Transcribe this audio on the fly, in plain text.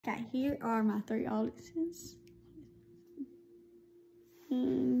Okay, here are my 3 audiences.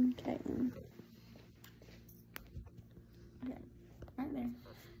 And Caitlin. Okay, right there.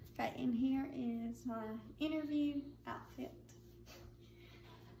 Okay, and here is my interview outfit.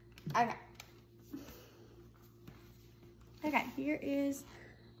 Okay. Okay, here is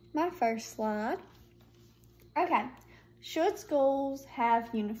my first slide. Okay, should schools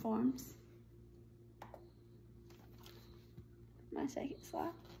have uniforms? My second slide.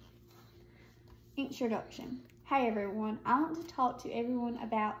 Introduction. Hey everyone, I want to talk to everyone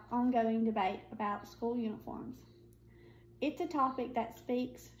about ongoing debate about school uniforms. It's a topic that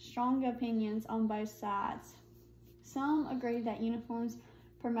speaks strong opinions on both sides. Some agree that uniforms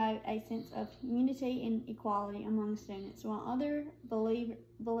promote a sense of unity and equality among students, while others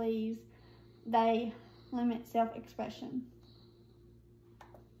believes they limit self-expression.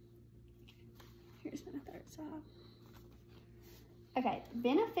 Here's my third slide. Okay,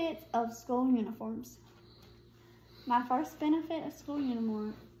 benefits of school uniforms. My first benefit of school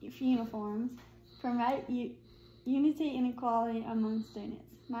uniforms promote unity and equality among students.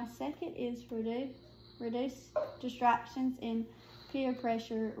 My second is reduce distractions and peer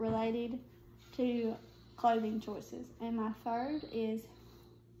pressure related to clothing choices. And my third is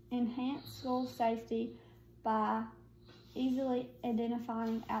enhance school safety by easily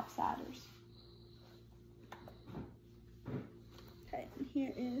identifying outsiders. Okay, and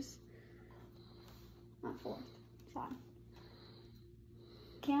here is my fourth slide.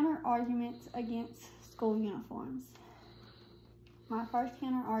 Counter arguments against school uniforms. My first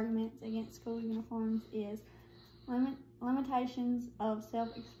counter argument against school uniforms is limitations of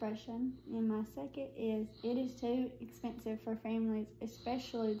self-expression, and my second is it is too expensive for families,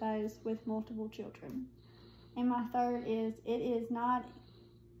 especially those with multiple children. And my third is it is not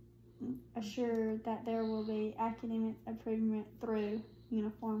assured that there will be academic improvement through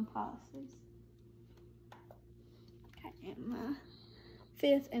uniform policies. Okay, and my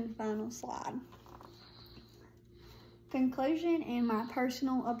fifth and final slide. Conclusion and my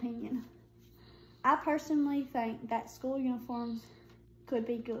personal opinion. I personally think that school uniforms could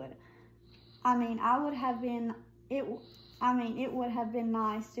be good. It would have been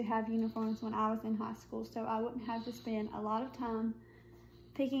nice to have uniforms when I was in high school, so I wouldn't have to spend a lot of time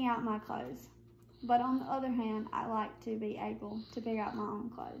picking out my clothes. But on the other hand, I like to be able to pick out my own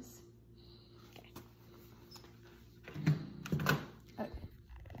clothes. Okay.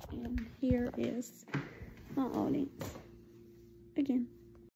 And here is my audience again.